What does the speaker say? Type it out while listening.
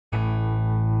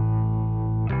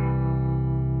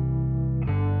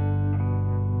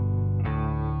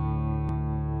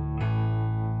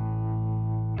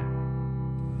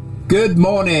Good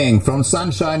morning from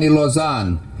sunshiny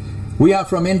Lausanne. We are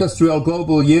from IndustriALL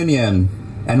Global Union,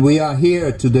 and we are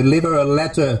here to deliver a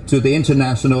letter to the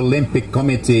International Olympic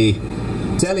Committee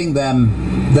telling them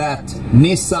that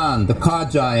Nissan, the car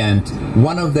giant,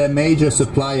 one of their major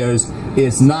suppliers,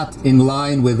 is not in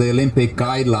line with the Olympic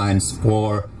guidelines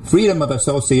for freedom of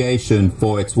association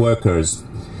for its workers.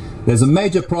 There's a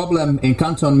major problem in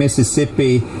Canton,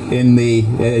 Mississippi in the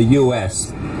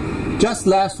US. Just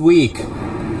last week,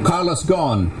 Carlos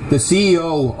Ghosn, the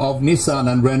CEO of Nissan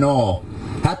and Renault,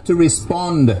 had to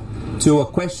respond to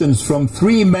questions from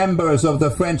 3 members of the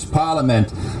French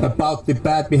Parliament about the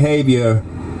bad behavior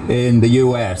in the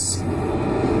US.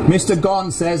 Mr.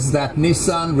 Ghosn says that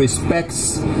Nissan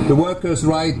respects the workers'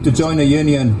 right to join a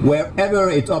union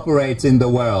wherever it operates in the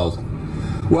world.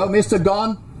 Well, Mr.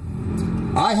 Ghosn,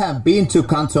 I have been to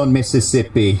Canton,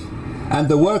 Mississippi, and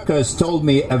the workers told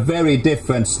me a very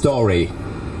different story.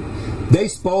 They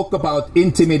spoke about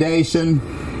intimidation,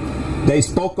 they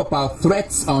spoke about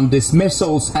threats on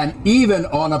dismissals and even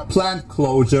on a plant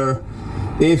closure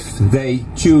if they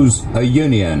choose a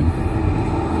union.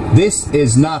 This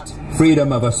is not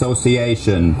freedom of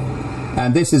association,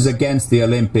 and this is against the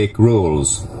Olympic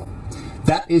rules.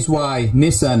 That is why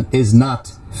Nissan is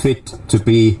not fit to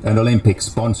be an Olympic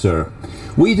sponsor.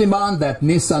 We demand that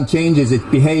Nissan changes its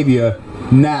behavior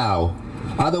now.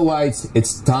 Otherwise,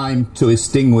 it's time to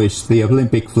extinguish the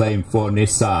Olympic flame for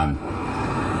Nissan.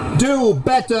 Do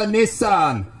better,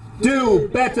 Nissan! Do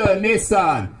better,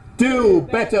 Nissan! Do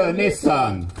better,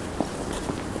 Nissan!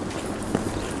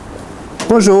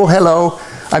 Bonjour, hello.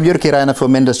 I'm Jyrki Raina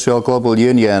from IndustriALL Global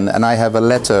Union, and I have a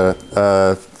letter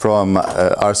from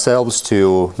ourselves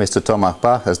to Mr. Thomas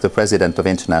Bach as the President of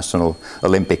International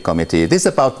Olympic Committee. This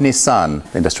is about Nissan,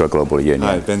 IndustriALL Global Union.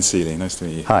 Hi, Ben Seeley. Nice to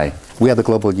meet you. Hi. We are the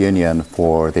global union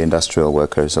for the industrial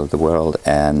workers of the world,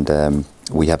 and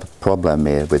we have a problem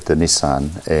with the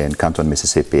Nissan in Canton,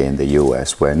 Mississippi in the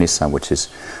US, where Nissan, which is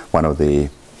one of the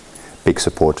big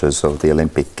supporters of the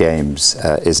Olympic Games,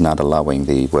 is not allowing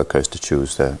the workers to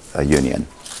choose a union.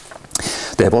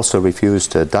 They have also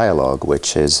refused a dialogue,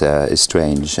 which is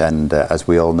strange, and as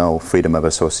we all know, freedom of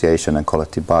association and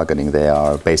collective bargaining, they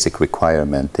are a basic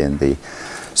requirement in the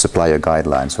supplier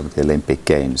guidelines of the Olympic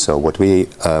Games. So what we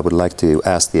would like to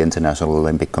ask the International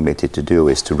Olympic Committee to do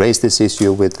is to raise this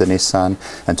issue with the Nissan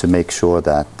and to make sure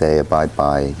that they abide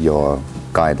by your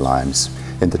guidelines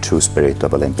in the true spirit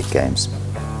of Olympic Games.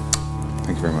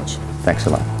 Thank you very much. Thanks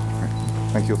a lot.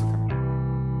 Thank you.